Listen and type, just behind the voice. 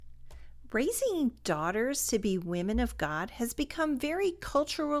Raising daughters to be women of God has become very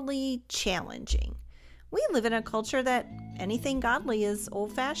culturally challenging. We live in a culture that anything godly is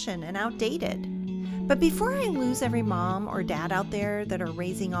old-fashioned and outdated. But before I lose every mom or dad out there that are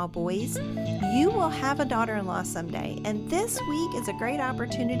raising all boys, you will have a daughter-in-law someday, and this week is a great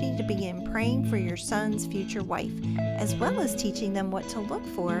opportunity to begin praying for your son's future wife, as well as teaching them what to look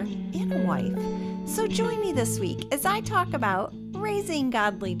for in a wife. So join me this week as I talk about raising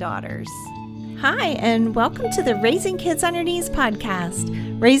godly daughters. Hi, and welcome to the Raising Kids on Your Knees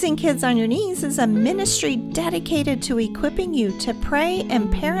podcast. Raising Kids on Your Knees is a ministry dedicated to equipping you to pray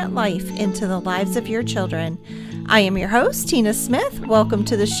and parent life into the lives of your children. I am your host, Tina Smith. Welcome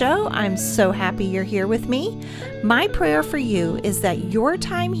to the show. I'm so happy you're here with me. My prayer for you is that your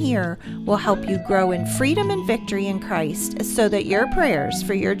time here will help you grow in freedom and victory in Christ so that your prayers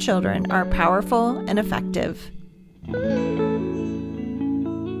for your children are powerful and effective.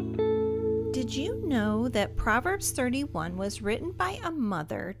 Did you know that Proverbs 31 was written by a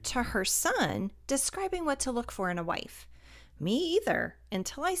mother to her son describing what to look for in a wife? Me either,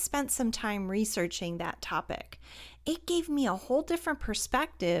 until I spent some time researching that topic. It gave me a whole different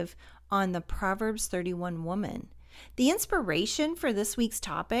perspective on the Proverbs 31 woman. The inspiration for this week's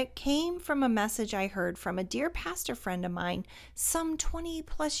topic came from a message I heard from a dear pastor friend of mine some 20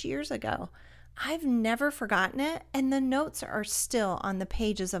 plus years ago. I've never forgotten it, and the notes are still on the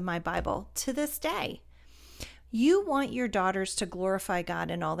pages of my Bible to this day. You want your daughters to glorify God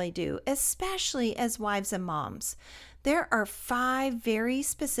in all they do, especially as wives and moms. There are 5 very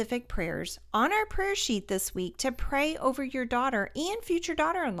specific prayers on our prayer sheet this week to pray over your daughter and future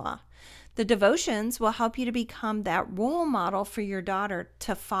daughter-in-law. The devotions will help you to become that role model for your daughter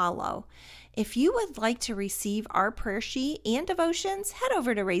to follow. If you would like to receive our prayer sheet and devotions, head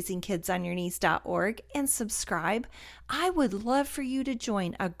over to raisingkidsonyourknees.org and subscribe. I would love for you to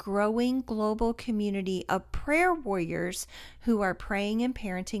join a growing global community of prayer warriors who are praying and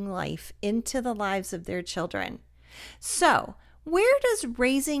parenting life into the lives of their children. So, where does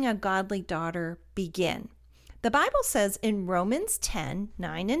raising a godly daughter begin? The Bible says in Romans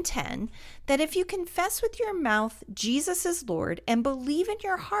 10:9 and 10, that if you confess with your mouth Jesus is Lord and believe in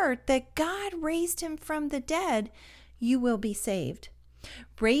your heart that God raised him from the dead, you will be saved.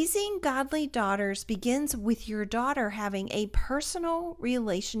 Raising godly daughters begins with your daughter having a personal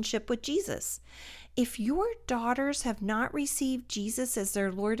relationship with Jesus. If your daughters have not received Jesus as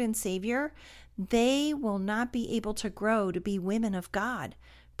their Lord and Savior, they will not be able to grow to be women of God.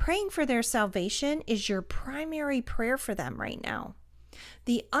 Praying for their salvation is your primary prayer for them right now.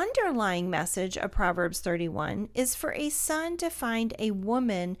 The underlying message of Proverbs 31 is for a son to find a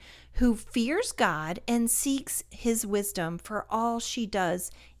woman who fears God and seeks his wisdom for all she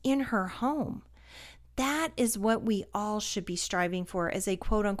does in her home. That is what we all should be striving for as a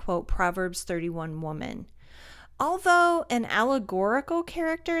quote-unquote Proverbs 31 woman. Although an allegorical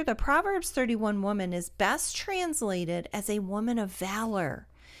character, the Proverbs 31 woman is best translated as a woman of valor.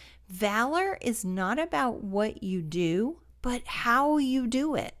 Valor is not about what you do, but how you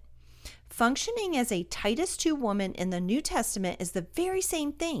do it. Functioning as a Titus 2 woman in the New Testament is the very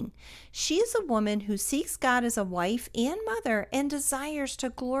same thing. She is a woman who seeks God as a wife and mother and desires to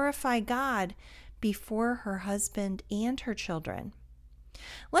glorify God before her husband and her children.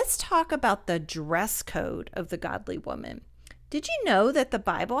 Let's talk about the dress code of the godly woman. Did you know that the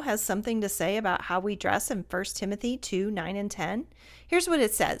Bible has something to say about how we dress in 1 Timothy 2:9 and 10? Here's what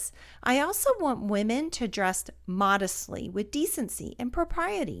it says. I also want women to dress modestly with decency and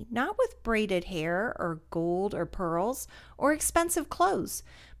propriety, not with braided hair or gold or pearls or expensive clothes,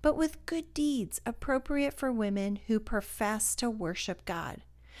 but with good deeds appropriate for women who profess to worship God.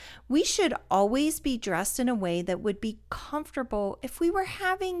 We should always be dressed in a way that would be comfortable if we were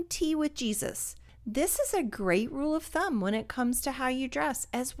having tea with Jesus. This is a great rule of thumb when it comes to how you dress,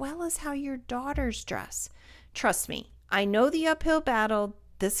 as well as how your daughters dress. Trust me, I know the uphill battle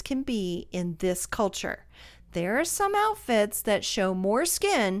this can be in this culture. There are some outfits that show more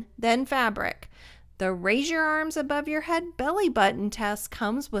skin than fabric. The raise your arms above your head belly button test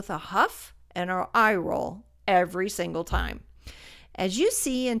comes with a huff and an eye roll every single time. As you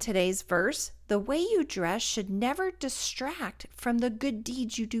see in today's verse, the way you dress should never distract from the good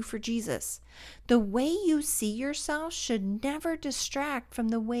deeds you do for Jesus. The way you see yourself should never distract from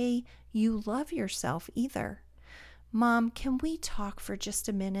the way you love yourself either. Mom, can we talk for just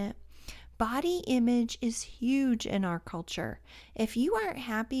a minute? Body image is huge in our culture. If you aren't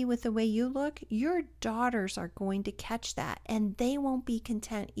happy with the way you look, your daughters are going to catch that, and they won't be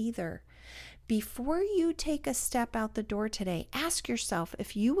content either. Before you take a step out the door today, ask yourself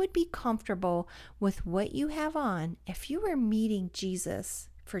if you would be comfortable with what you have on if you were meeting Jesus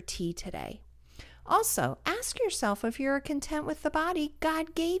for tea today. Also, ask yourself if you're content with the body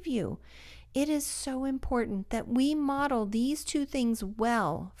God gave you. It is so important that we model these two things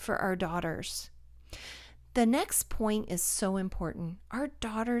well for our daughters. The next point is so important. Our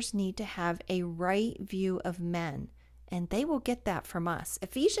daughters need to have a right view of men, and they will get that from us.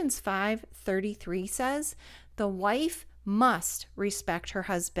 Ephesians 5:33 says, "The wife must respect her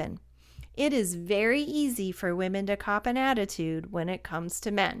husband." It is very easy for women to cop an attitude when it comes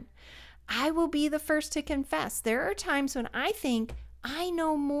to men. I will be the first to confess, there are times when I think I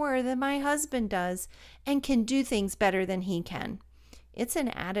know more than my husband does and can do things better than he can. It's an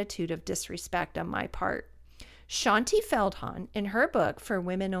attitude of disrespect on my part. Shaunti Feldhahn, in her book For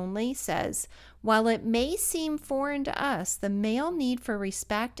Women Only, says, while it may seem foreign to us, the male need for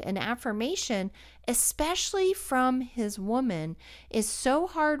respect and affirmation, especially from his woman, is so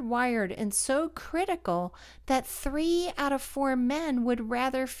hardwired and so critical that 3 out of 4 men would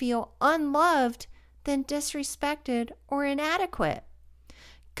rather feel unloved than disrespected or inadequate.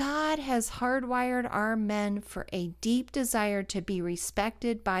 God has hardwired our men for a deep desire to be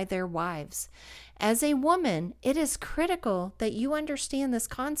respected by their wives. As a woman, it is critical that you understand this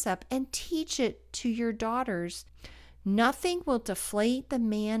concept and teach it to your daughters. Nothing will deflate the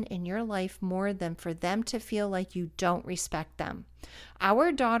man in your life more than for them to feel like you don't respect them.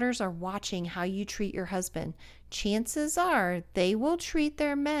 Our daughters are watching how you treat your husband. Chances are they will treat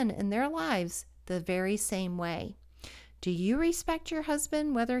their men in their lives the very same way. Do you respect your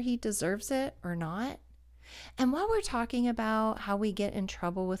husband whether he deserves it or not? And while we're talking about how we get in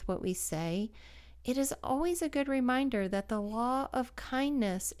trouble with what we say, it is always a good reminder that the law of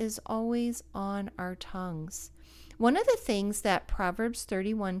kindness is always on our tongues. One of the things that Proverbs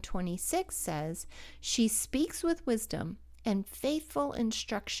 31:26 says, she speaks with wisdom and faithful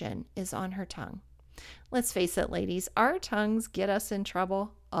instruction is on her tongue. Let's face it, ladies, our tongues get us in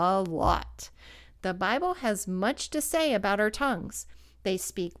trouble a lot. The Bible has much to say about our tongues. They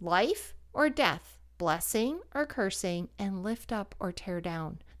speak life or death, blessing or cursing, and lift up or tear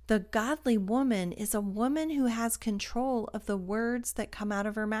down. The godly woman is a woman who has control of the words that come out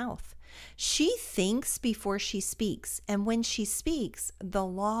of her mouth. She thinks before she speaks, and when she speaks, the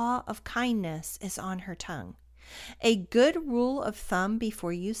law of kindness is on her tongue. A good rule of thumb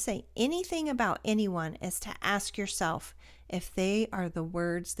before you say anything about anyone is to ask yourself if they are the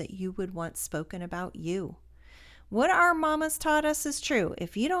words that you would want spoken about you. What our mamas taught us is true.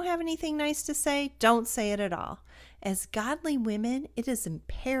 If you don't have anything nice to say, don't say it at all. As godly women, it is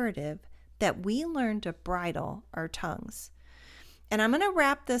imperative that we learn to bridle our tongues. And I'm going to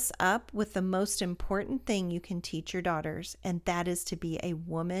wrap this up with the most important thing you can teach your daughters, and that is to be a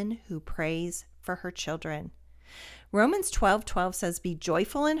woman who prays for her children. Romans 12:12 says, be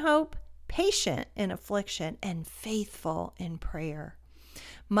joyful in hope, patient in affliction, and faithful in prayer.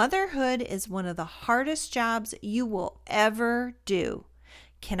 Motherhood is one of the hardest jobs you will ever do.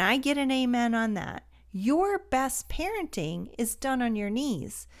 Can I get an amen on that? Your best parenting is done on your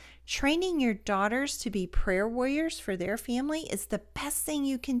knees. Training your daughters to be prayer warriors for their family is the best thing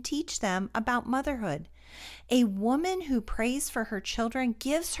you can teach them about motherhood. A woman who prays for her children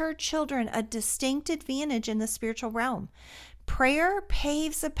gives her children a distinct advantage in the spiritual realm. Prayer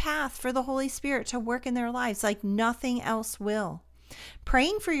paves a path for the Holy Spirit to work in their lives like nothing else will.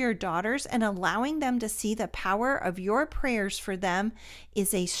 Praying for your daughters and allowing them to see the power of your prayers for them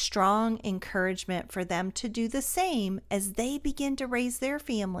is a strong encouragement for them to do the same as they begin to raise their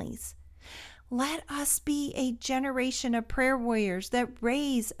families. Let us be a generation of prayer warriors that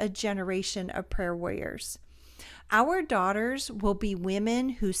raise a generation of prayer warriors. Our daughters will be women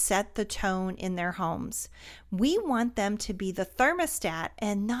who set the tone in their homes. We want them to be the thermostat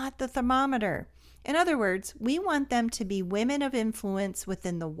and not the thermometer. In other words, we want them to be women of influence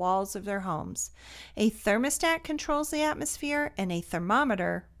within the walls of their homes. A thermostat controls the atmosphere and a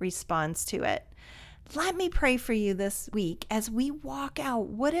thermometer responds to it. Let me pray for you this week as we walk out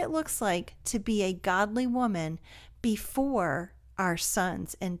what it looks like to be a godly woman before our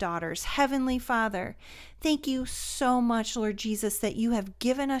sons and daughters. Heavenly Father, thank you so much, Lord Jesus, that you have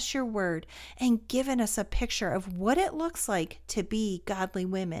given us your word and given us a picture of what it looks like to be godly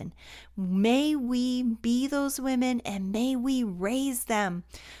women. May we be those women and may we raise them.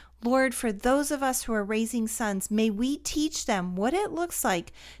 Lord, for those of us who are raising sons, may we teach them what it looks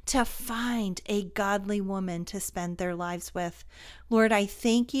like to find a godly woman to spend their lives with. Lord, I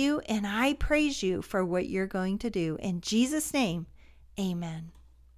thank you and I praise you for what you're going to do. In Jesus' name, amen.